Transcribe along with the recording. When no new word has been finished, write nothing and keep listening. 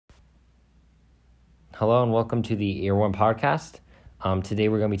Hello and welcome to the Earworm Podcast. Today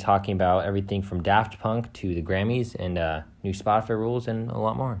we're going to be talking about everything from Daft Punk to the Grammys and new Spotify rules and a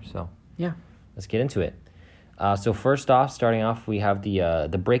lot more. So yeah, let's get into it. So first off, starting off, we have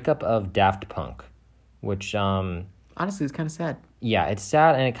the breakup of Daft Punk, which honestly, it's kind of sad. Yeah, it's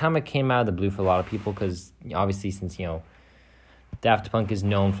sad, and it kind of came out of the blue for a lot of people because obviously since Daft Punk is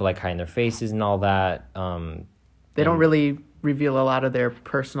known for hiding their faces and all that. They don't really reveal a lot of their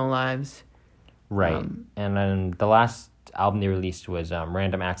personal lives. Right. And then the last album they released was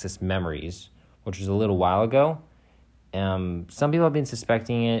Random Access Memories, which was a little while ago. Some people have been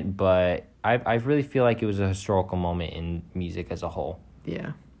suspecting it, but I really feel like it was a historical moment in music as a whole.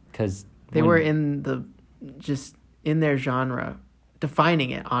 Yeah. Because they were in their genre, defining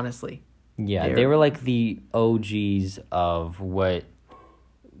it, honestly. Yeah, they were like the OGs of what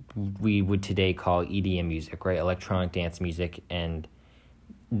we would today call EDM music, right? Electronic dance music. And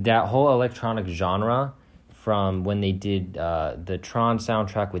that whole electronic genre, from when they did the Tron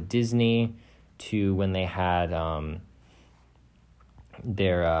soundtrack with Disney to when they had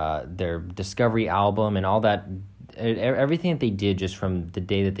their Discovery album and all that, everything that they did just from the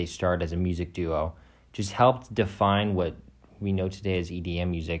day that they started as a music duo just helped define what we know today as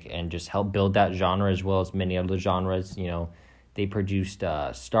EDM music and just helped build that genre as well as many other genres. They produced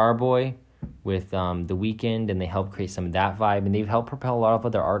Starboy with The Weeknd, and they helped create some of that vibe, and they've helped propel a lot of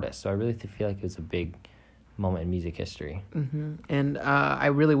other artists. So I really feel like it was a big moment in music history. Mm-hmm. And I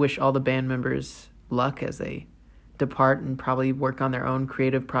really wish all the band members luck as they depart and probably work on their own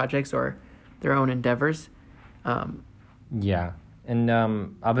creative projects or their own endeavors. Yeah. And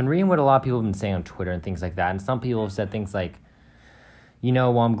I've been reading what a lot of people have been saying on Twitter and things like that. And some people have said things like,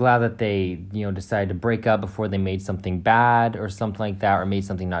 I'm glad that they, decided to break up before they made something bad or something like that, or made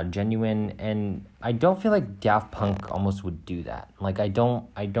something not genuine. And I don't feel like Daft Punk almost would do that. I don't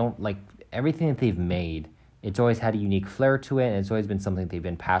like everything that they've made. It's always had a unique flair to it, and it's always been something they've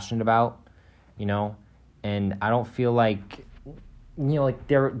been passionate about, And I don't feel like,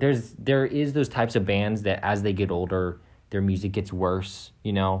 there is those types of bands that as they get older, their music gets worse,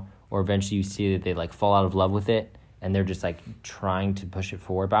 or eventually you see that they fall out of love with it. And they're just trying to push it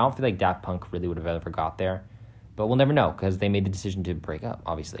forward. But I don't feel like Daft Punk really would have ever got there. But we'll never know because they made the decision to break up,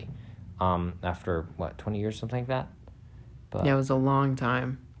 obviously. After, 20 years, something like that? But yeah, it was a long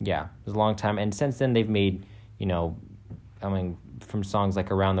time. Yeah, it was a long time. And since then, they've made, from songs like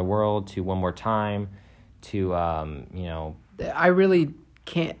Around the World to One More Time to, I really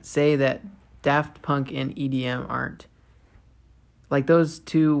can't say that Daft Punk and EDM aren't. Those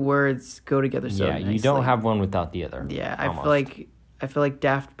two words go together so nicely. Yeah, you don't have one without the other. Yeah, I feel like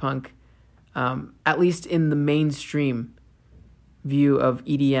Daft Punk, at least in the mainstream view of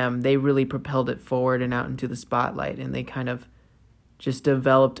EDM, they really propelled it forward and out into the spotlight, and they kind of just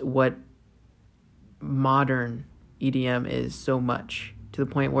developed what modern EDM is so much, to the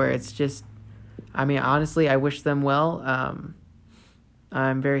point where it's just, honestly, I wish them well.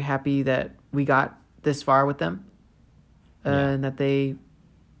 I'm very happy that we got this far with them. And that they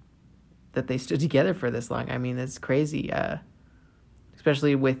stood together for this long. It's crazy,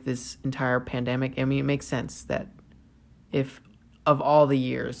 especially with this entire pandemic. It makes sense that if of all the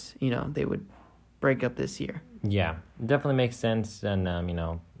years, they would break up this year. Yeah, it definitely makes sense. And,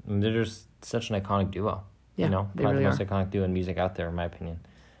 they're just such an iconic duo. Yeah, probably really the most iconic duo in music out there, in my opinion.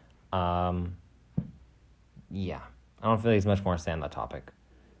 Yeah, I don't feel like there's much more to say on that topic.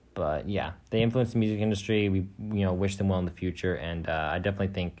 But yeah, they influenced the music industry. We wish them well in the future, and I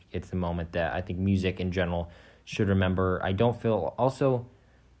definitely think it's a moment that I think music in general should remember. I don't feel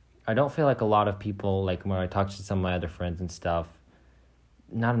like a lot of people, when I talk to some of my other friends and stuff,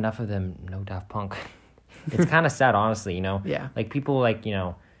 not enough of them know Daft Punk. It's kind of sad, honestly. Yeah. People will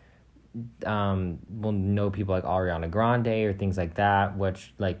know people like Ariana Grande or things like that,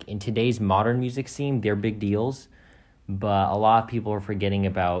 which in today's modern music scene, they're big deals. But a lot of people are forgetting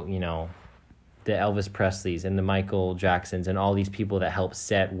about, the Elvis Presleys and the Michael Jacksons and all these people that help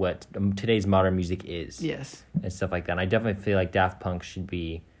set what today's modern music is. Yes. And stuff like that. And I definitely feel like Daft Punk should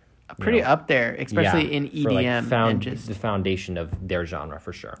be pretty up there, especially in EDM. The foundation of their genre,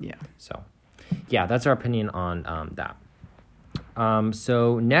 for sure. Yeah. So, yeah, that's our opinion on that.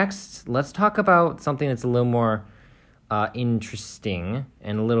 So next, let's talk about something that's a little more interesting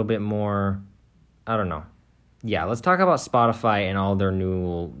and a little bit more, I don't know. Yeah, let's talk about Spotify and all their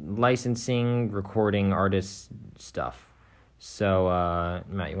new licensing, recording, artist stuff. So,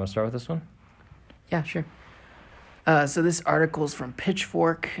 Matt, you want to start with this one? Yeah, sure. So this article's from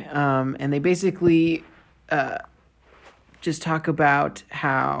Pitchfork, and they basically just talk about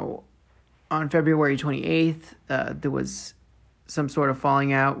how on February 28th, there was some sort of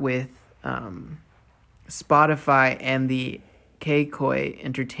falling out with Spotify and the Keikoi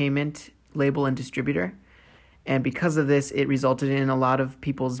Entertainment label and distributor. And because of this, it resulted in a lot of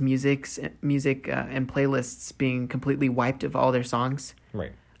people's music and playlists being completely wiped of all their songs.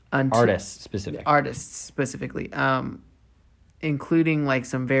 Right. Artists specifically. Including like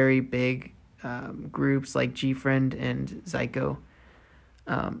some very big groups like GFriend and Zyko.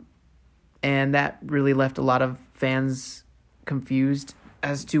 And that really left a lot of fans confused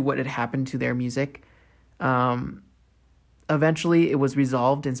as to what had happened to their music. Eventually, it was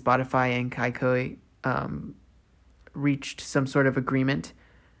resolved, and Spotify and Keikoi reached some sort of agreement.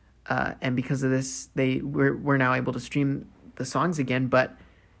 And because of this, we're now able to stream the songs again. But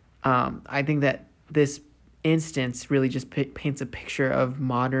I think that this instance really just paints a picture of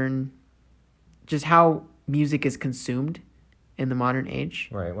just how music is consumed in the modern age.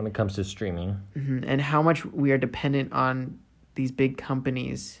 Right, when it comes to streaming. Mm-hmm. And how much we are dependent on these big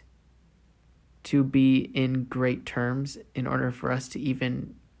companies to be in great terms in order for us to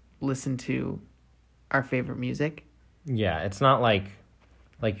even listen to our favorite music. Yeah, it's not like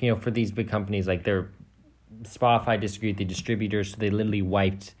for these big companies, like Spotify disagreed with the distributors, so they literally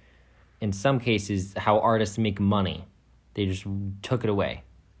wiped, in some cases, how artists make money. They just took it away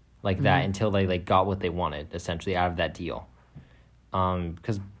like that until they got what they wanted, essentially, out of that deal.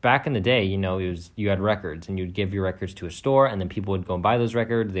 Because back in the day, you had records, and you'd give your records to a store, and then people would go and buy those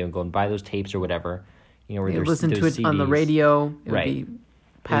records. They would go and buy those tapes or whatever. Where you listen to it CDs. On the radio. It right. would be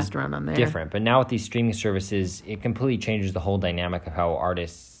passed around on there. Different, but now with these streaming services, it completely changes the whole dynamic of how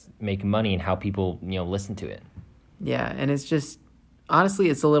artists make money and how people listen to it. Yeah, and it's just honestly,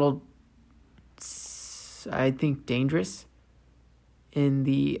 it's a little, I think, dangerous in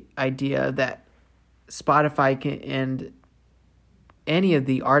the idea that Spotify and any of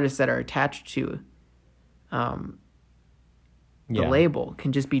the artists that are attached to the label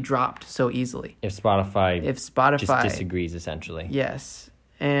can just be dropped so easily. If Spotify just disagrees, essentially. Yes.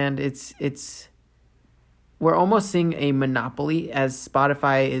 And it's we're almost seeing a monopoly, as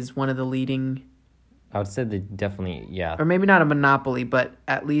Spotify is one of the leading. I would say they definitely, yeah. Or maybe not a monopoly, but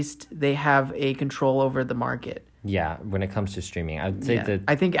at least they have a control over the market. Yeah, when it comes to streaming. I would say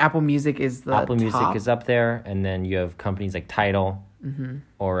I think Apple Music is the Apple top. Music is up there, and then you have companies like Tidal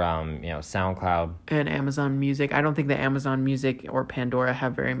or SoundCloud. And Amazon Music. I don't think that Amazon Music or Pandora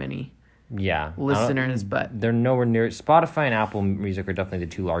have very many listeners, but they're nowhere near. Spotify and Apple Music are definitely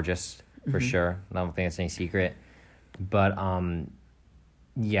the two largest for sure. I don't think it's any secret. But what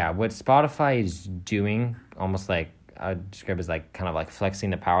Spotify is doing, almost like I would describe as like kind of like flexing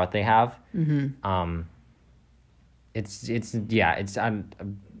the power that they have.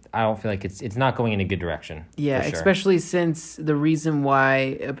 I don't feel like it's not going in a good direction. Yeah, for sure. Especially since the reason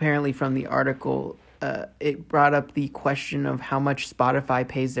why, apparently from the article, it brought up the question of how much Spotify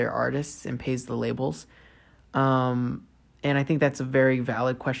pays their artists and pays the labels. And I think that's a very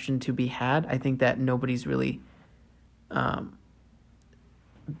valid question to be had. I think that nobody's really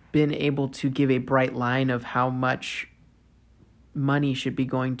been able to give a bright line of how much money should be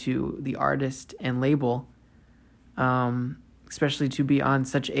going to the artist and label, especially to be on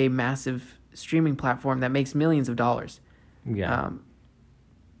such a massive streaming platform that makes millions of dollars. Yeah.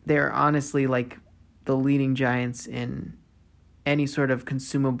 They're honestly like the leading giants in any sort of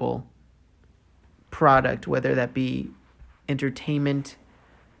consumable product, whether that be entertainment.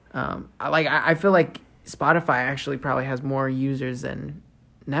 I feel like Spotify actually probably has more users than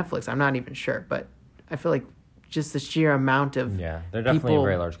Netflix. I'm not even sure, but I feel like just the sheer amount of they're definitely a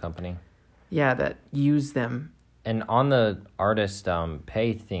very large company. Yeah, that use them. And on the artist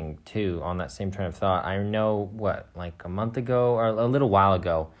pay thing too, on that same train of thought, I know like a month ago or a little while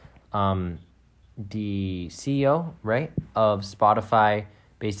ago, the CEO, right, of Spotify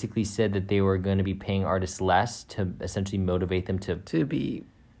basically said that they were going to be paying artists less to essentially motivate them to be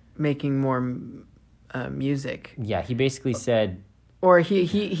making more music. Yeah, he basically said, or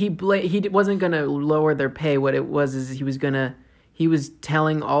he wasn't going to lower their pay. What it was is he was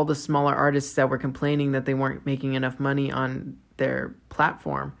telling all the smaller artists that were complaining that they weren't making enough money on their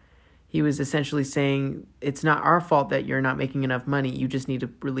platform. He was essentially saying, it's not our fault that you're not making enough money. You just need to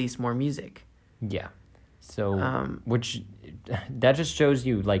release more music. Yeah. So, which that just shows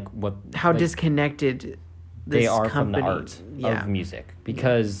you how disconnected they are from the art of music.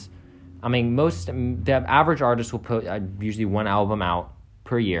 Because, I mean, the average artist will put usually one album out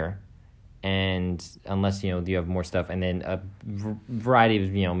per year. And unless, you have more stuff, and then a variety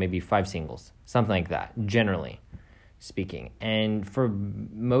of, maybe 5 singles, something like that, generally speaking. And for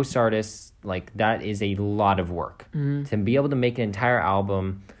most artists, that is a lot of work. To be able to make an entire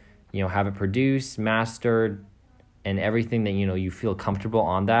album, have it produced, mastered, and everything that, you feel comfortable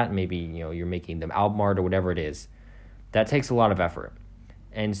on that, maybe, you're making them album art or whatever it is, that takes a lot of effort.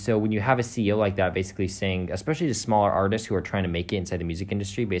 And so when you have a CEO like that basically saying, especially to smaller artists who are trying to make it inside the music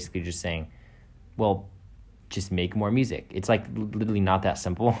industry, basically just saying, well, just make more music. It's like literally not that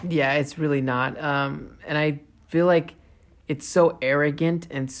simple. Yeah, it's really not. And I feel like it's so arrogant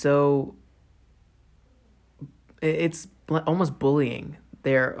and so it's almost bullying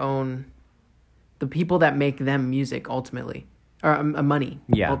the people that make them music ultimately, or money.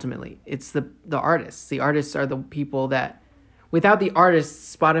 Yeah. Ultimately, it's the artists. The artists are the people that, without the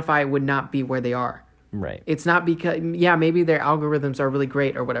artists, Spotify would not be where they are. Right. It's not because, maybe their algorithms are really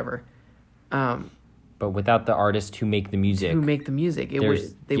great or whatever. But without the artists who make the music, they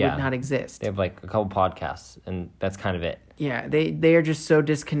would not exist. They have like a couple podcasts, and that's kind of it. Yeah, they are just so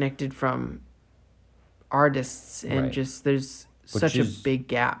disconnected from artists, and Right. just there's such a big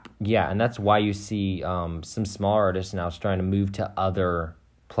gap. Yeah, and that's why you see some smaller artists now starting to move to other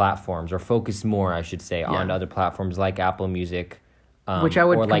platforms, or focus more, I should say, on other platforms like Apple Music, which I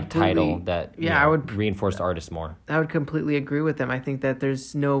would or like Tidal, that I would reinforce artists more. I would completely agree with them. I think that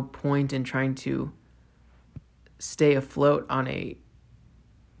there's no point in trying to stay afloat on a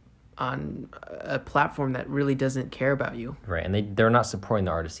platform that really doesn't care about you. Right, and they're not supporting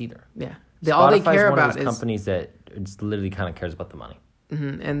the artists either. Yeah, all they care about is companies that it's literally kind of cares about the money.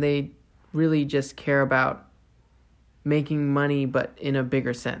 Mm-hmm. And they really just care about making money, but in a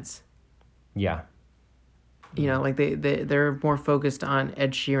bigger sense. Yeah. Like they're more focused on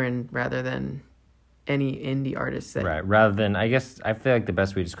Ed Sheeran rather than any indie artists. Right. Rather than, I guess, I feel like the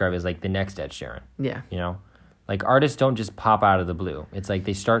best way to describe it is like the next Ed Sheeran. Yeah. Like artists don't just pop out of the blue. It's like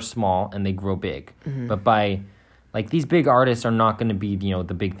they start small and they grow big. Mm-hmm. But these big artists are not going to be,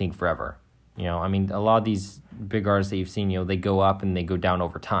 the big thing forever. I mean, a lot of these big artists that you've seen, they go up and they go down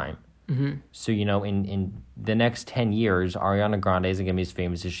over time. Mm-hmm. So, in the next 10 years, Ariana Grande isn't going to be as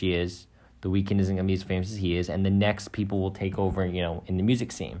famous as she is. The Weeknd isn't going to be as famous as he is. And the next people will take over, in the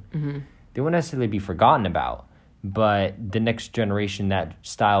music scene. Mm-hmm. They won't necessarily be forgotten about, but the next generation, that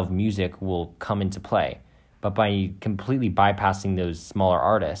style of music will come into play. But by completely bypassing those smaller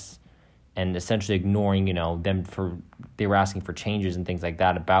artists and essentially ignoring, them they were asking for changes and things like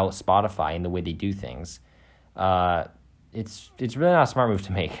that about Spotify and the way they do things, it's really not a smart move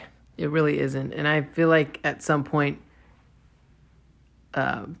to make. It really isn't. And I feel like at some point,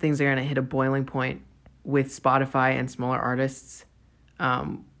 things are going to hit a boiling point with Spotify and smaller artists.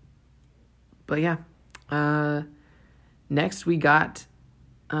 But yeah. Next, we got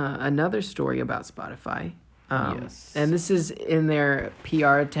another story about Spotify. Yes. And this is in their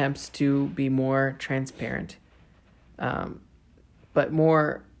PR attempts to be more transparent. But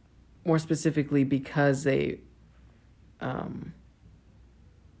more specifically because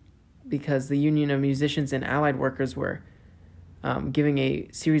because the Union of Musicians and Allied Workers were giving a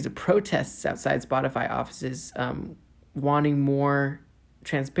series of protests outside Spotify offices, wanting more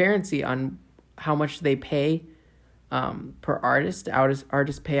transparency on how much they pay per artist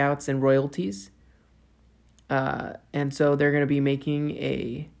payouts and royalties. And so they're going to be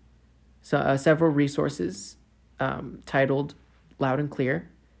making several resources titled Loud and Clear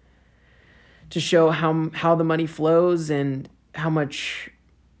to show how the money flows and how much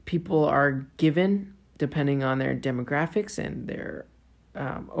people are given depending on their demographics and their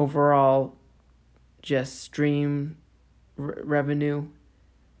overall just stream revenue.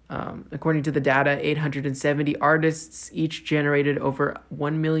 According to the data, 870 artists each generated over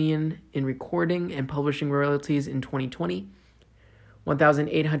 $1 million in recording and publishing royalties in 2020.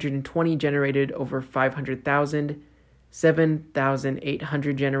 1,820 generated over 500,000.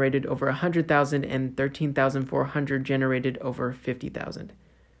 7,800 generated over 100,000, and 13,400 generated over 50,000.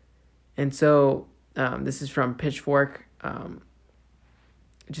 And so this is from Pitchfork,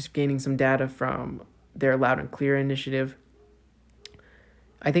 just gaining some data from their Loud and Clear initiative.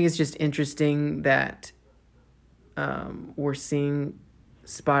 I think it's just interesting that we're seeing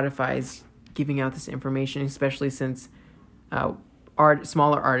Spotify's giving out this information, especially since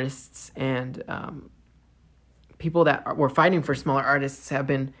smaller artists and people that were fighting for smaller artists have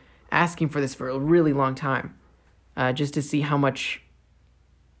been asking for this for a really long time, just to see how much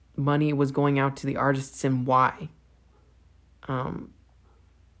money was going out to the artists and why.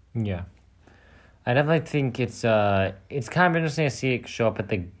 Yeah. I definitely think it's kind of interesting to see it show up at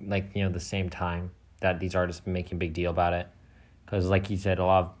the same time that these artists have been making a big deal about it. Because like you said, a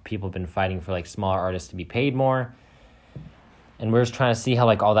lot of people have been fighting for smaller artists to be paid more. And we're just trying to see how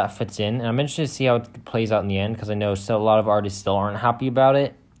all that fits in. And I'm interested to see how it plays out in the end, because I know a lot of artists still aren't happy about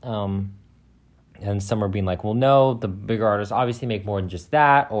it. And some are being like, well, no, the bigger artists obviously make more than just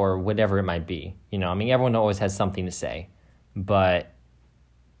that, or whatever it might be. You know, I mean, everyone always has something to say. But,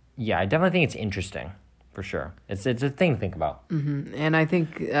 yeah, I definitely think it's interesting, for sure. It's a thing to think about. Mm-hmm. And I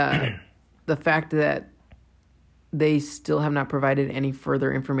think the fact that they still have not provided any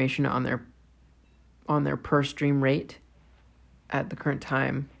further information on their per stream rate at the current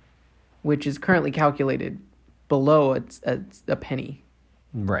time, which is currently calculated below a penny.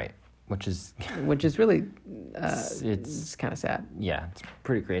 Right. Which is really it's kind of sad. Yeah, it's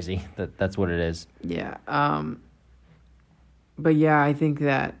pretty crazy that's what it is. Yeah. But yeah, I think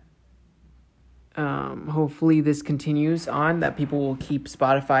that hopefully this continues on, that people will keep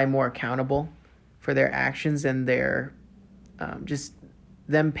Spotify more accountable for their actions and their just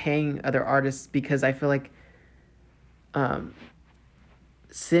them paying other artists, because I feel like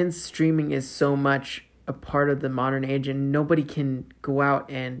since streaming is so much a part of the modern age and nobody can go out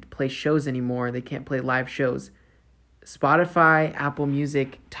and play shows anymore, they can't play live shows. Spotify, Apple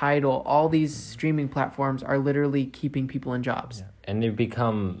Music, Tidal, all these streaming platforms are literally keeping people in jobs. Yeah. And they've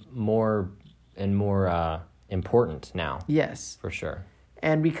become more and more important now. Yes. For sure.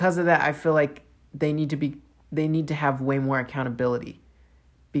 And because of that, I feel like they need to have way more accountability,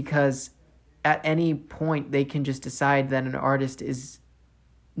 because at any point they can just decide that an artist is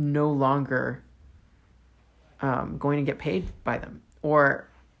no longer going to get paid by them, or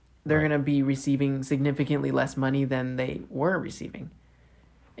they're going to be receiving significantly less money than they were receiving.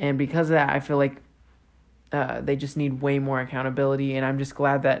 And because of that, I feel like they just need way more accountability, and I'm just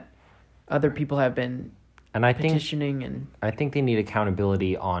glad that other people have been petitioning. I think they need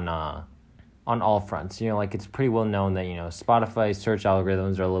accountability on all fronts. You know, like, it's pretty well known that, you know, Spotify's search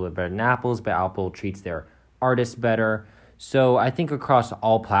algorithms are a little bit better than Apple's, but Apple treats their artists better. So I think across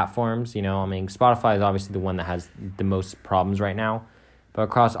all platforms, you know, I mean, Spotify is obviously the one that has the most problems right now, but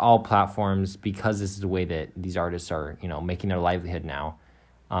across all platforms, because this is the way that these artists are, you know, making their livelihood now,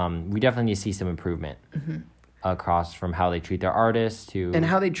 we definitely need to see some improvement across from how they treat their artists to... And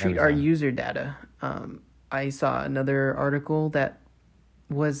how they treat everything. our user data. I saw another article that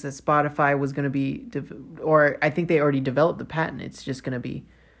was that Spotify was going to be, or I think they already developed the patent. It's just going to be,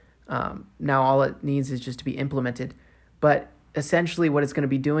 now all it needs is just to be implemented. But essentially what it's going to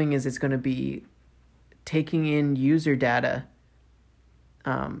be doing is it's going to be taking in user data,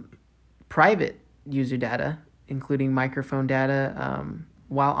 private user data, including microphone data,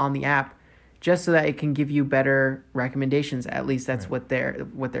 while on the app, just so that it can give you better recommendations. At least that's what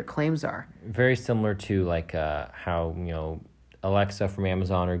their claims are. Very similar to like how, you know, Alexa from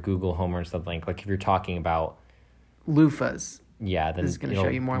Amazon or Google Home or something. Like if you're talking about loofahs, then this is going to show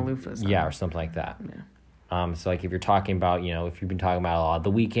you more loofahs. Yeah, or something like that. Yeah. So like if you're talking about, you know, if you've been talking about a lot of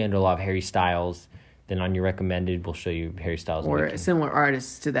The Weeknd or a lot of Harry Styles, then on your recommended we'll show you Harry Styles or similar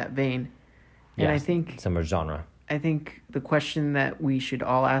artists to that vein. And yeah, I think similar genre. I think the question that we should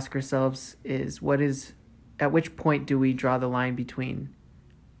all ask ourselves is at which point do we draw the line between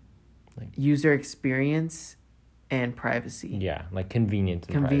user experience and privacy? Yeah, like convenience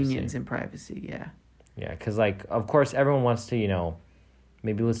and privacy, yeah. Yeah, because, like, of course, everyone wants to, you know,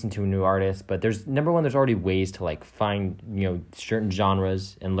 maybe listen to a new artist, but there's already ways to, like, find, you know, certain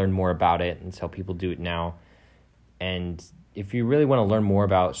genres and learn more about it, and so people do it now. And if you really want to learn more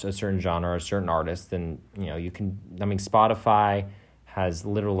about a certain genre or a certain artist, then, you know, you can, I mean, Spotify has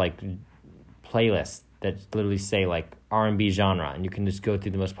literal, like, playlists that literally say, like, R&B genre, and you can just go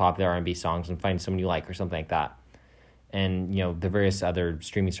through the most popular R&B songs and find someone you like or something like that. And, you know, the various other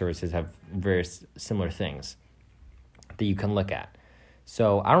streaming services have various similar things that you can look at.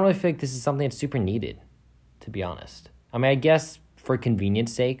 So I don't really feel like this is something that's super needed, to be honest. I mean, I guess for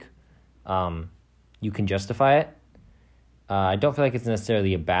convenience sake, you can justify it. I don't feel like it's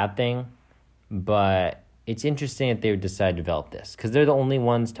necessarily a bad thing, but it's interesting that they would decide to develop this because they're the only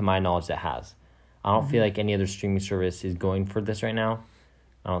ones, to my knowledge, that has. I don't feel like any other streaming service is going for this right now.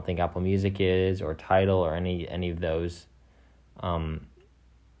 I don't think Apple Music is, or Tidal, or any of those.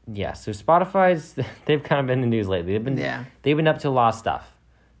 Yeah, so Spotify's, they've kind of been in the news lately. They've been up to a lot of stuff.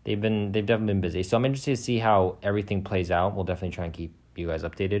 They've definitely been busy. So I'm interested to see how everything plays out. We'll definitely try and keep you guys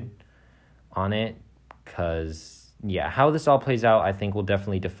updated on it. Because, yeah, how this all plays out, I think will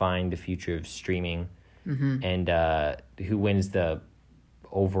definitely define the future of streaming. And who wins the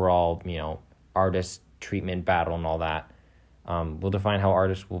overall, you know, artist treatment battle and all that. Will define how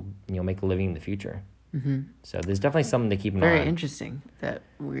artists will, you know, make a living in the future. So there's definitely something to keep an eye on. Very interesting that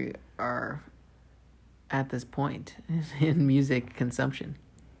we are at this point in music consumption.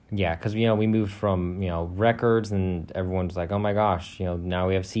 Yeah, because, you know, we moved from, you know, records and everyone's like, oh my gosh, you know, now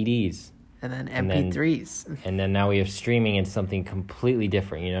we have CDs. And then And then- MP3s. And then now we have streaming and something completely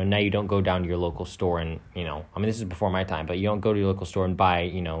different. You know, now you don't go down to your local store and, you know, I mean, this is before my time, but you don't go to your local store and buy,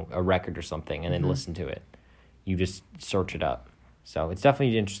 you know, a record or something and then listen to it. You just search it up. So it's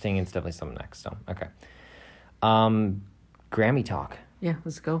definitely interesting. It's definitely something next. So, okay. Grammy talk. Yeah,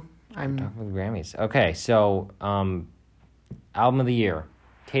 let's go. Talk about the Grammys. Okay, so album of the year.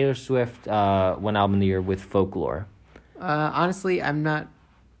 Taylor Swift won album of the year with Folklore. Honestly, I'm not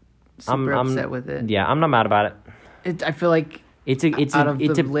super upset with it. Yeah, I'm not mad about it. I feel like It's out of a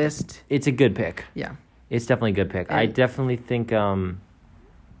the list, It's a good pick. yeah. It's definitely a good pick. I And- definitely think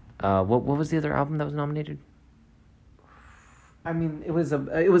what was the other album that was nominated? I mean, it was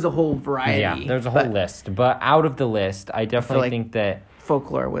a whole variety. Yeah, there's a whole but list, but out of the list, I definitely like- think that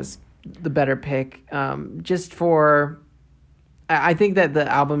Folklore was the better pick. Just for, I think that the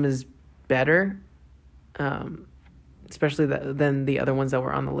album is better, especially than the other ones that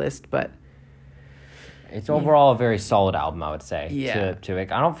were on the list. But it's overall a very solid album, I would say. Yeah. To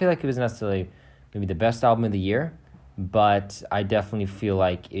pick. I don't feel like it was necessarily maybe the best album of the year, but I definitely feel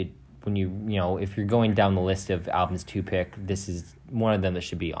like it. When you know, if you're going down the list of albums to pick, this is one of them that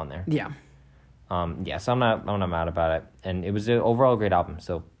should be on there. yeah, So I'm not mad about it, and it was an overall great album.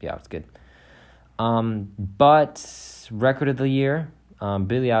 So yeah, it's good. But record of the year,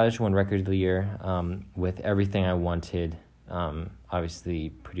 Billie Eilish won record of the year with Everything I Wanted. Obviously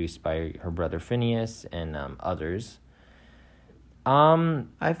produced by her brother Phineas and others.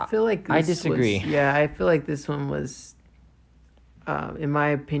 I feel like I this disagree. I feel like this one was, in my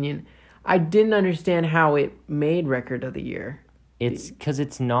opinion, I didn't understand how it made record of the year. It's because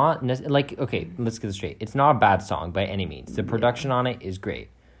it's not like, okay, let's get this straight. It's not a bad song by any means. The production on it is great.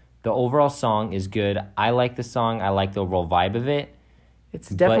 The overall song is good. I like the song. I like the overall vibe of it. It's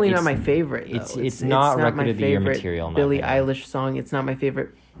definitely But not my it's- favorite. Though. it's not record my of the year favorite material, in my Billie opinion. Eilish song. It's not my favorite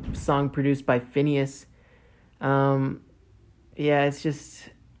song produced by Phineas. Yeah, it's just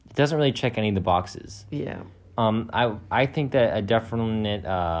It doesn't really check any of the boxes. yeah. I think that a definite,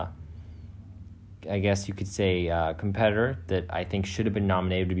 I guess you could say, competitor that I think should have been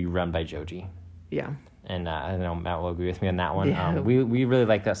nominated to be Run by Joji. Yeah. And I know Matt will agree with me on that one. Yeah. We really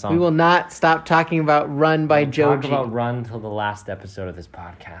like that song. We will not stop talking about Run by We'll Joji. talk about Run till the last episode of this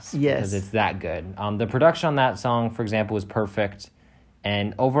podcast. Yes. Because it's that good. The production on that song, for example, was perfect.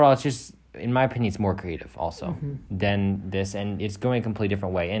 And overall, it's just, in my opinion, it's more creative also than this. And it's going a completely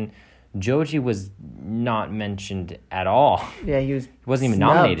different way. And Joji was not mentioned at all. Yeah, he was. Wasn't even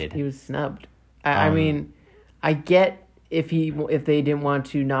snubbed. nominated. He was snubbed. I mean, I get if they didn't want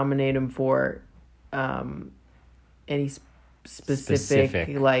to nominate him for, any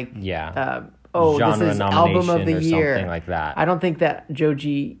specific like Yeah. this Genre is album of the nomination or year, something like that. I don't think that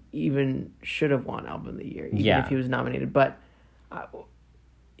Joji even should have won album of the year, even Yeah. if he was nominated. But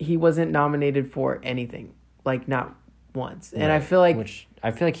he wasn't nominated for anything, like not once. And I Right. feel like Which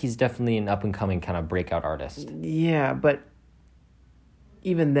I feel like he's definitely an up and coming kind of breakout artist. yeah, but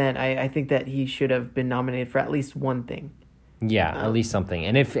even then, I think that he should have been nominated for at least one thing. Yeah, at least something.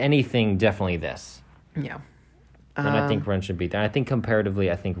 And if anything, definitely this. Yeah. And I think Run should be there. I think comparatively,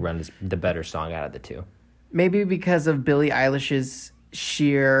 I think Run is the better song out of the two. Maybe because of Billie Eilish's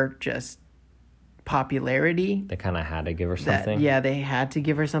sheer just popularity. They kind of had to give her That, something. yeah, they had to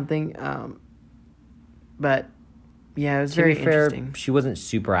give her something. But yeah, it was To very be fair, interesting. she wasn't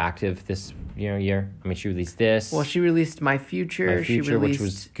super active this year. I mean, she released this. Well, she released My Future. My Future, she which released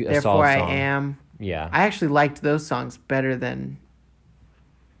was a Therefore solid I song. Am. Yeah. I actually liked those songs better than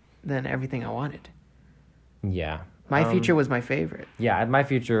Everything I Wanted. Yeah. My Future was my favorite. Yeah, at My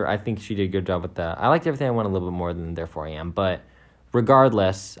Future, I think she did a good job with that. I liked Everything I Want a little bit more than Therefore I Am. But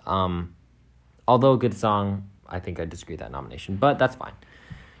regardless, although a good song, I think I disagree with that nomination. But that's fine.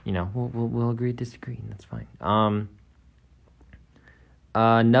 You know, we'll agree to disagree, and that's fine.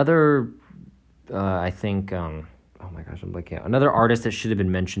 Another, I think, oh my gosh, I'm blanking out. Another artist that should have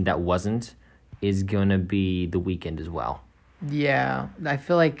been mentioned that wasn't is going to be The Weeknd as well. Yeah, I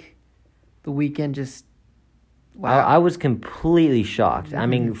feel like The Weeknd just... I was completely shocked. I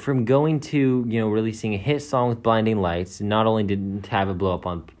mean, from going to, releasing a hit song with Blinding Lights, not only did to have it blow up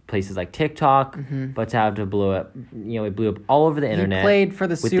on places like TikTok, but to have to blow up, it blew up all over the internet. He played for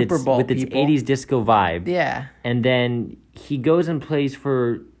the with Super Bowl, with its people. 80s disco vibe. Yeah. And then he goes and plays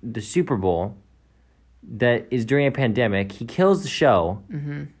for the Super Bowl that is during a pandemic. He kills the show,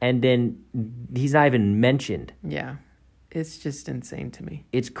 and then he's not even mentioned. Yeah. It's just insane to me.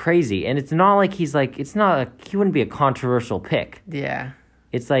 It's crazy. And it's not like he wouldn't be a controversial pick. Yeah.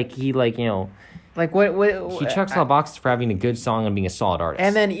 It's like he, Like what he checks all boxes for having a good song and being a solid artist.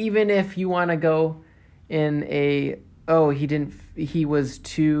 And then even if you want to go in a oh, he was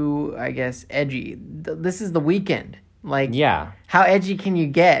too, I guess, edgy. This is The Weeknd. Like, Yeah. how edgy can you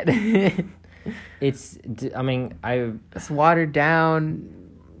get? It's It's watered down,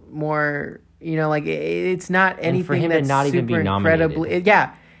 more, like it's not anything for him to that's not even super be nominated. incredibly.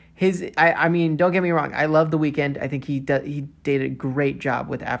 Yeah, I mean, don't get me wrong. I love The Weeknd. I think he did a great job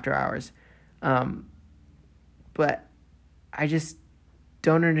with After Hours, but I just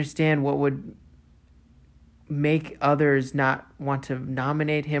don't understand what would make others not want to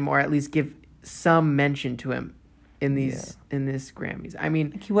nominate him, or at least give some mention to him in this Grammys. I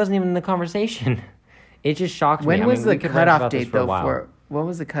mean, He wasn't even in the conversation. It just shocked me. when was the we could rant cutoff about this date for a though? while. What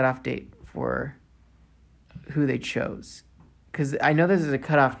was the cutoff date for who they chose? Because I know there's a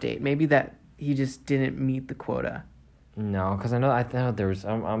cutoff date. Maybe that he just didn't meet the quota. No, because I thought there was.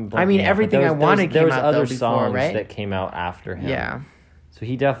 I'm I mean, blanking out, but Everything I Wanted there came was out, other though, before, songs right? that came out after him. Yeah. So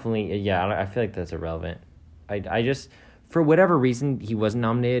he definitely. Yeah, I feel like that's irrelevant. I just, for whatever reason he wasn't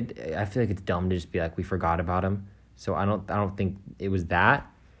nominated. I feel like it's dumb to just be like, we forgot about him. So I don't think it was that,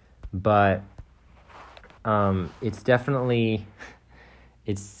 but it's definitely,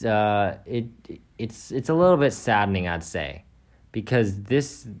 it's a little bit saddening, I'd say, because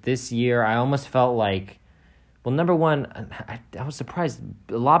this year I almost felt like, well, number one, I was surprised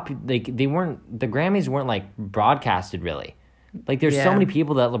a lot of people, the Grammys weren't like broadcasted really. Like there's so Yeah. many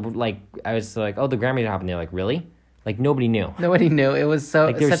people that like, I was like, oh, the Grammys are happening. They're like, really? Like nobody knew. Nobody knew. It was so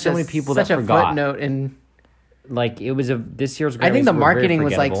Like, there's such so a, many people such that a forgot. footnote, and Like it was this year's Grammys I think the were very marketing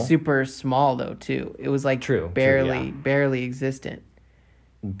was like forgettable. super small though too. It was like barely existent.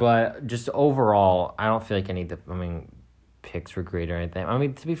 But just overall, I don't feel like any of the picks were great or anything. I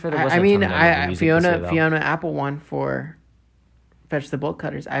mean, to be fair, there wasn't I mean, a ton of music this year, though. Fiona Apple won for Fetch the Bolt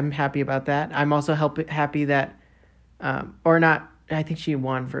Cutters. I'm happy about that. I'm also happy that, or not. I think she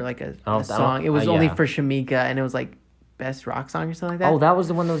won for like a song. It was only for Shamika, and it was like best rock song or something like that. Oh, that was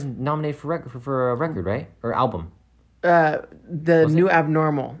the one that was nominated for a record, right? Or album. The new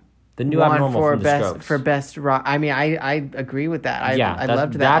Abnormal. The new won Abnormal for from the best Strokes. for best rock. I mean, I agree with that. I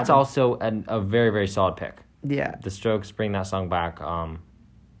loved that. That's album. also a very, very solid pick. Yeah. The Strokes bring that song back.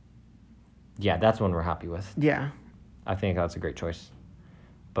 Yeah, that's one we're happy with. Yeah. I think that's a great choice.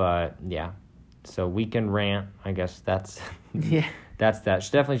 But yeah, so Weekend Rant. I guess that's Yeah. That's that.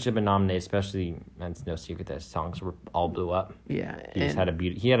 She definitely should have been nominated, especially, and it's no secret that his songs were all blew up. Yeah. He just had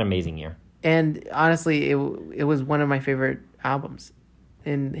he had an amazing year. And honestly, it was one of my favorite albums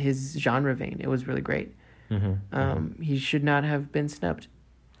in his genre vein. It was really great. He should not have been snubbed.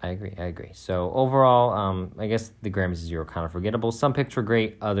 I agree. So overall, I guess the Grammys this year were kind of forgettable. Some picks were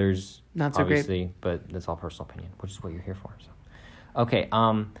great, others Not so obviously, great. but that's all personal opinion, which is what you're here for. So, okay,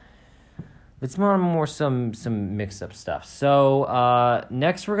 let's move on to more some mix up stuff. So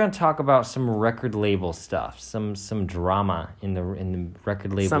next we're gonna talk about some record label stuff, some drama in the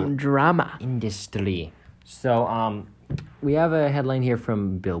record label Some drama. industry. So we have a headline here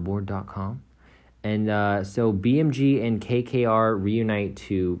from Billboard.com. And so BMG and KKR reunite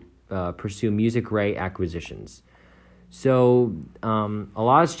to pursue music right acquisitions. So a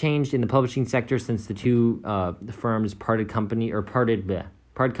lot has changed in the publishing sector since the two firms parted company in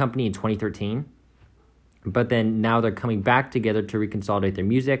 2013. But then now they're coming back together to reconsolidate their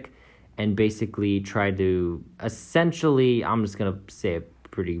music and basically try to essentially, I'm just going to say it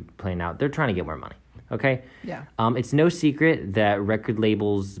pretty plain out, they're trying to get more money. Okay? Yeah. It's no secret that record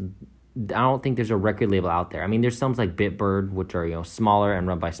labels, I don't think there's a record label out there. I mean, there's some like Bitbird, which are, smaller and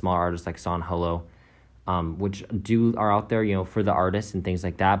run by smaller artists like Son Holo, which are out there, for the artists and things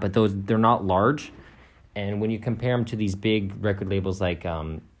like that. But they're not large. And when you compare them to these big record labels like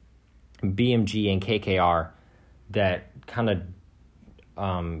BMG and KKR, that kind of,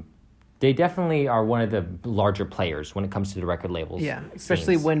 they definitely are one of the larger players when it comes to the record labels. Yeah,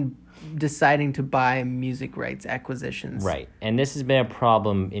 especially when deciding to buy music rights acquisitions. Right. And this has been a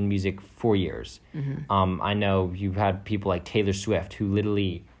problem in music for years. I know you've had people like Taylor Swift who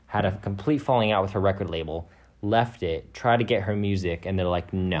literally had a complete falling out with her record label, left it, tried to get her music, and they're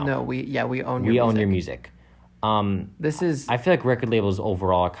like, no. We own We your own your music. music. I feel like record labels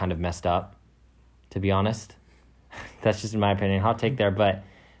overall are kind of messed up, to be honest. That's just in my opinion. Hot take there. But,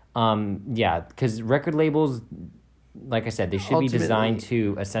 yeah, because record labels, like I said, they should be designed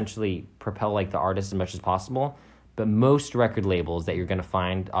to essentially propel like the artist as much as possible. But most record labels that you're going to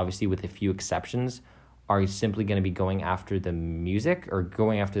find, obviously with a few exceptions, are simply going to be going after the music, or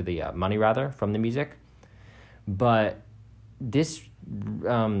going after the money rather from the music. But these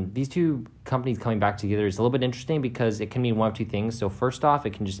two companies coming back together is a little bit interesting because it can mean one of two things. So first off,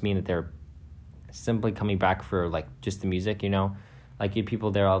 it can just mean that they're simply coming back for like just the music, like you have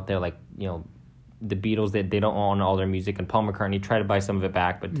people there out there like the Beatles, they don't own all their music, and Paul McCartney tried to buy some of it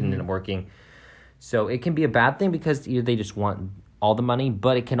back, but it didn't end up working. So it can be a bad thing because either they just want all the money,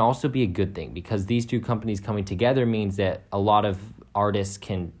 but it can also be a good thing because these two companies coming together means that a lot of artists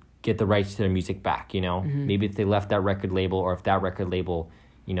can get the rights to their music back, you know? Maybe if they left that record label or if that record label,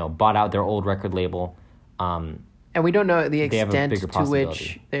 you know, bought out their old record label. And we don't know the extent to possibility.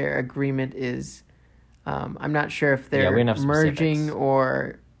 which their agreement is. I'm not sure if they're we don't have merging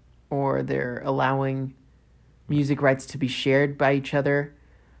specifics. or they're allowing music rights to be shared by each other.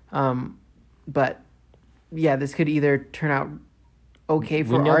 But yeah, this could either turn out okay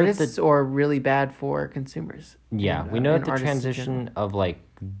for artists or really bad for consumers. Yeah, we know that the transition of like,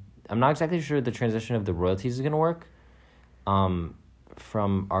 I'm not exactly sure the transition of the royalties is going to work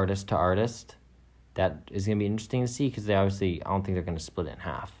from artist to artist. That is going to be interesting to see because I don't think they're going to split it in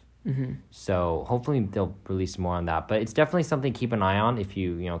half. So hopefully they'll release more on that. But it's definitely something to keep an eye on if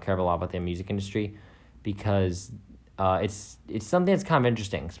you care a lot about the music industry because it's something that's kind of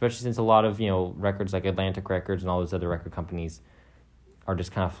interesting, especially since a lot of records like Atlantic Records and all those other record companies are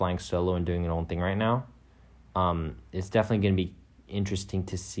just kind of flying solo and doing their own thing right now. It's definitely going to be interesting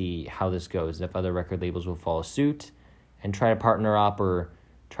to see how this goes, if other record labels will follow suit and try to partner up or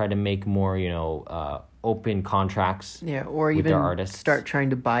try to make more open contracts or with even their artists. Start trying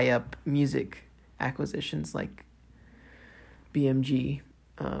to buy up music acquisitions like BMG.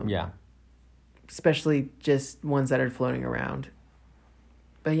 Especially just ones that are floating around.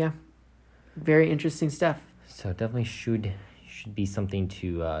 But yeah, very interesting stuff. So definitely should be something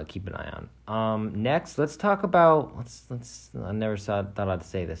to keep an eye on. Next, let's talk about I never thought I'd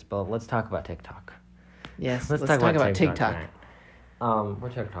say this, but let's talk about TikTok. Yes, let's talk about TikTok. We're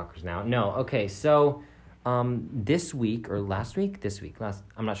TikTokers now. No, okay. So, this week or last week?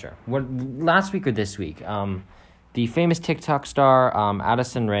 I'm not sure. Last week or this week? The famous TikTok star,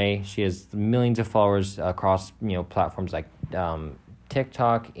 Addison Rae, she has millions of followers across, platforms like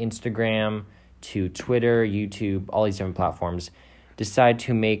TikTok, Instagram, to Twitter, YouTube, all these different platforms, decide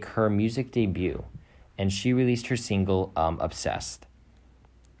to make her music debut. And she released her single, Obsessed.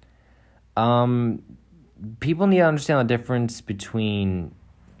 People need to understand the difference between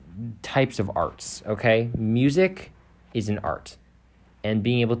types of arts, okay? Music is an art. And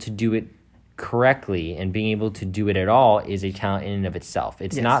being able to do it correctly and being able to do it at all is a talent in and of itself.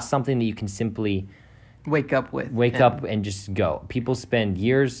 It's not something that you can simply wake up and just go. People spend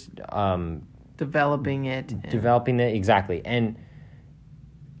years developing it, exactly. And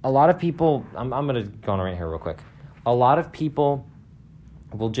a lot of people, I'm gonna go on right here real quick. A lot of people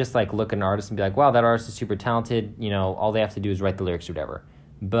will just like look at an artist and be like, wow, that artist is super talented, all they have to do is write the lyrics or whatever.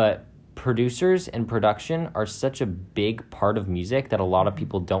 But producers and production are such a big part of music that a lot of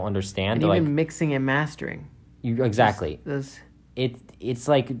people don't understand. And even mixing and mastering. Exactly. It's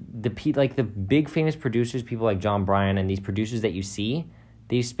like the big famous producers, people like John Bryan and these producers that you see,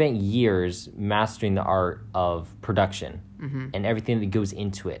 they've spent years mastering the art of production and everything that goes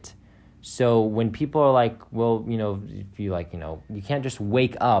into it. So when people are like, well, if you you can't just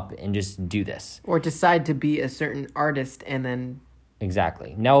wake up and just do this. Or decide to be a certain artist and then...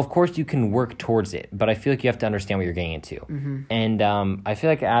 Exactly. Now, of course, you can work towards it, but I feel like you have to understand what you're getting into. And I feel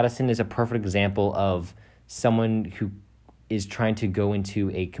like Addison is a perfect example of someone who is trying to go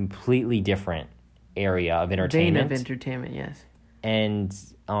into a completely different area of entertainment. Vein of entertainment, yes. And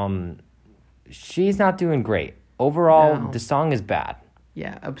she's not doing great. Overall, the song is bad.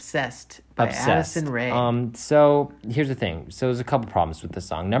 Yeah, Obsessed by Addison Rae. So here's the thing. So there's a couple problems with the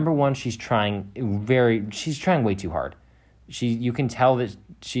song. Number one, she's trying way too hard. You can tell that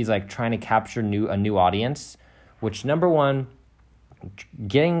she's like trying to capture a new audience, which number one,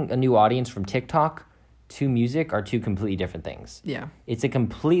 getting a new audience from TikTok to music are two completely different things. Yeah. It's a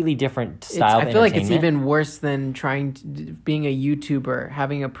completely different style of entertainment. I feel like it's even worse than being a YouTuber,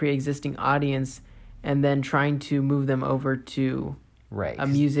 having a pre-existing audience and then trying to move them over to a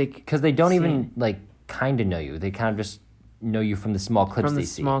music because they don't even like kind of know you. They kind of just know you from the small clips they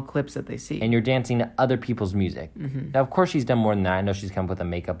see. Small clips that they see. And you're dancing to other people's music. Now, of course, she's done more than that. I know she's come up with a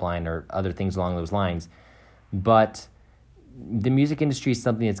makeup line or other things along those lines. But the music industry is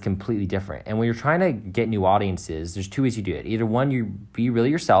something that's completely different. And when you're trying to get new audiences, there's two ways you do it. Either one, you be really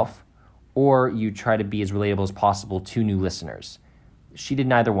yourself, or you try to be as relatable as possible to new listeners. She did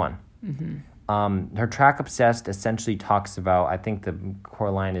neither one. Her track Obsessed essentially talks about, I think the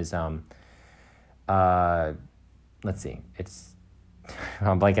core line is, let's see, it's,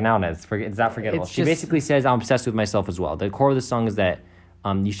 I'm blanking out on it. It's not forgettable. She basically says, I'm obsessed with myself as well. The core of the song is that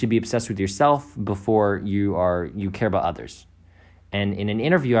you should be obsessed with yourself before you care about others. And in an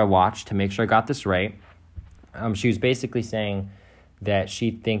interview I watched, to make sure I got this right, she was basically saying that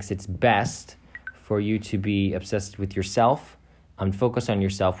she thinks it's best for you to be obsessed with yourself, focus on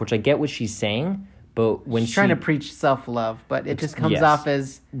yourself, which I get what she's saying, but when she's trying to preach self-love, but it just comes yes. off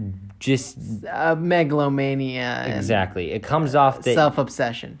as just megalomania. Exactly. It comes off that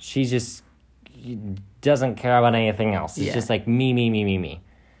self-obsession. She just doesn't care about anything else. It's just like me.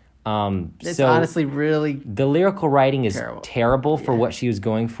 It's honestly really the lyrical writing is terrible for what she was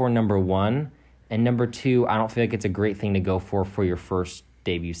going for, number one. And number two, I don't feel like it's a great thing to go for your first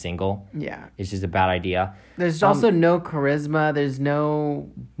debut single. Yeah. It's just a bad idea. There's also no charisma.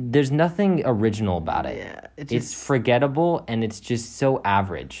 There's nothing original about it. Yeah. It's forgettable, and it's just so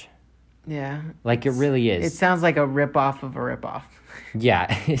average. Yeah. Like, it really is. It sounds like a ripoff of a ripoff. Yeah,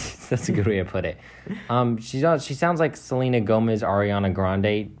 that's a good way to put it. She sounds like Selena Gomez, Ariana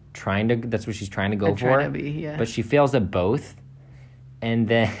Grande, that's what she's trying to go for. Trying to be, yeah. But she fails at both. And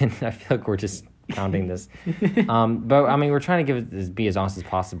then, I feel like we're just counting this. But, I mean, we're trying to be as honest as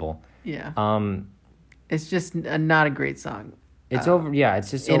possible. Yeah. It's just not a great song. It's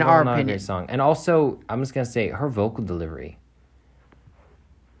it's just in our not opinion. a great song. And also, I'm just going to say, her vocal delivery.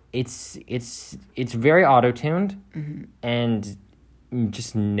 It's very auto-tuned, mm-hmm. and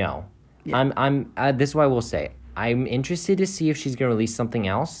just no. Yeah. This is what I will say. I'm interested to see if she's going to release something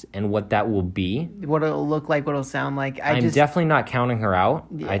else and what that will be. What it'll look like, what it'll sound like. I'm definitely not counting her out.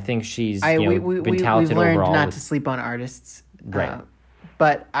 Yeah. I think she's been talented we've learned overall. Not to sleep on artists. Right.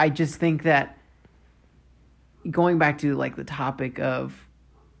 But I just think that going back to like the topic of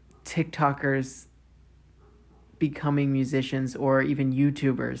TikTokers becoming musicians or even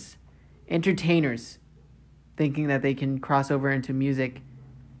YouTubers, entertainers, thinking that they can cross over into music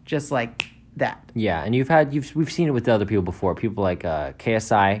just like that. Yeah, and we've seen it with other people before. People like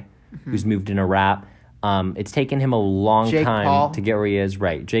KSI, mm-hmm. who's moved into rap. It's taken him a long time to get where he is.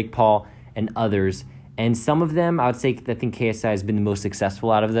 Right, Jake Paul and others, and some of them, I think KSI has been the most successful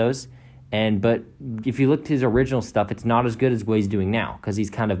out of those. But if you look to his original stuff, it's not as good as what he's doing now because he's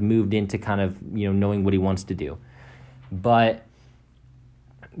kind of moved into kind of knowing what he wants to do. But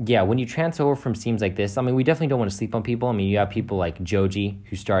yeah, when you transfer over from scenes like this, I mean, we definitely don't want to sleep on people. I mean, you have people like Joji,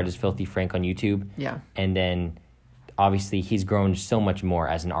 who started as Filthy Frank on YouTube. Yeah. And then, obviously, he's grown so much more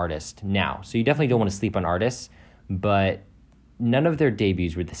as an artist now. So you definitely don't want to sleep on artists, but none of their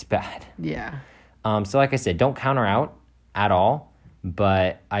debuts were this bad. Yeah. So like I said, don't count her out at all,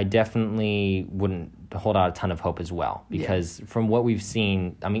 but I definitely wouldn't hold out a ton of hope as well. Because from what we've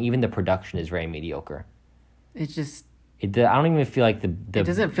seen, I mean, even the production is very mediocre. It's just... I don't even feel like it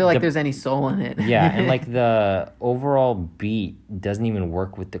doesn't feel like there's any soul in it. Yeah, and like the overall beat doesn't even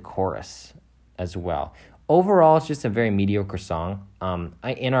work with the chorus as well. Overall, it's just a very mediocre song.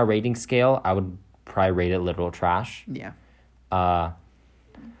 In our rating scale, I would probably rate it literal trash. Yeah. I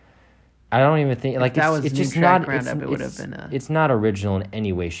don't even think like it's just not. It would have been. It's not original in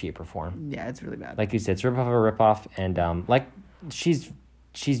any way, shape, or form. Yeah, it's really bad. Like you said, it's a ripoff of a ripoff, and like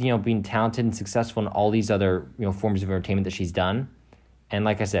she's being talented and successful in all these other forms of entertainment that she's done, and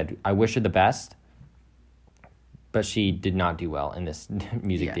like I said, I wish her the best, but she did not do well in this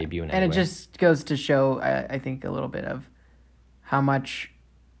music debut in any way. And it just goes to show, I think, a little bit of how much,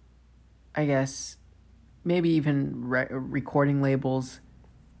 I guess, maybe even recording labels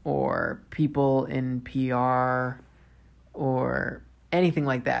or people in PR or anything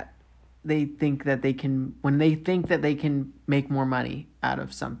like that, they think that they can make more money out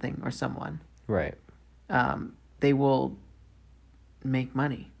of something or someone, right? They will make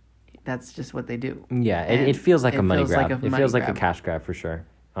money. That's just what they do. Yeah, it feels like a money grab. It feels like a cash grab for sure.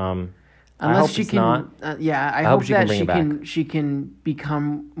 Unless she can, I hope that she can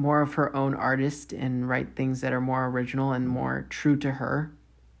become more of her own artist and write things that are more original and more true to her.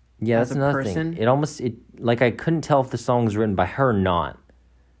 Yeah, that's another thing. I couldn't tell if the song was written by her or not.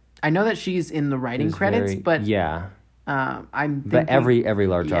 I know that she's in the writing credits, but yeah, I'm thinking, but every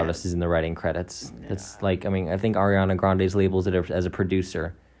large artist is in the writing credits. Yeah. It's like, I mean, I think Ariana Grande's labels it as a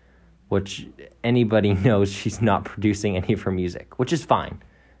producer, which anybody knows she's not producing any of her music, which is fine.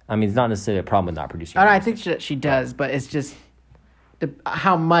 I mean, it's not necessarily a problem with not producing. I think she does, but it's just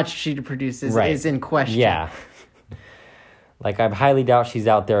how much she produces is in question. Yeah. Like, I highly doubt she's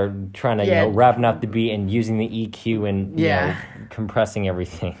out there trying to, wrapping up the beat and using the EQ and, compressing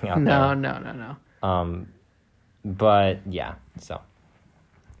everything out there. No. But, yeah, so.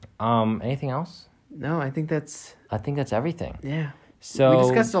 Anything else? No, I think that's everything. Yeah. So we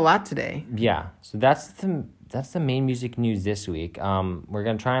discussed a lot today. Yeah. So that's the main music news this week. We're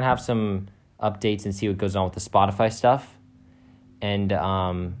going to try and have some updates and see what goes on with the Spotify stuff. And,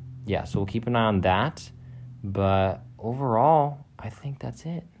 so we'll keep an eye on that. But overall, I think that's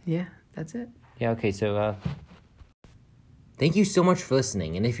it. Yeah, that's it. Yeah, okay, so Thank you so much for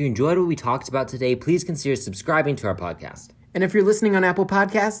listening, and if you enjoyed what we talked about today, please consider subscribing to our podcast. And if you're listening on Apple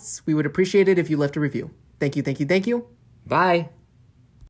Podcasts, we would appreciate it if you left a review. Thank you, thank you, thank you. Bye!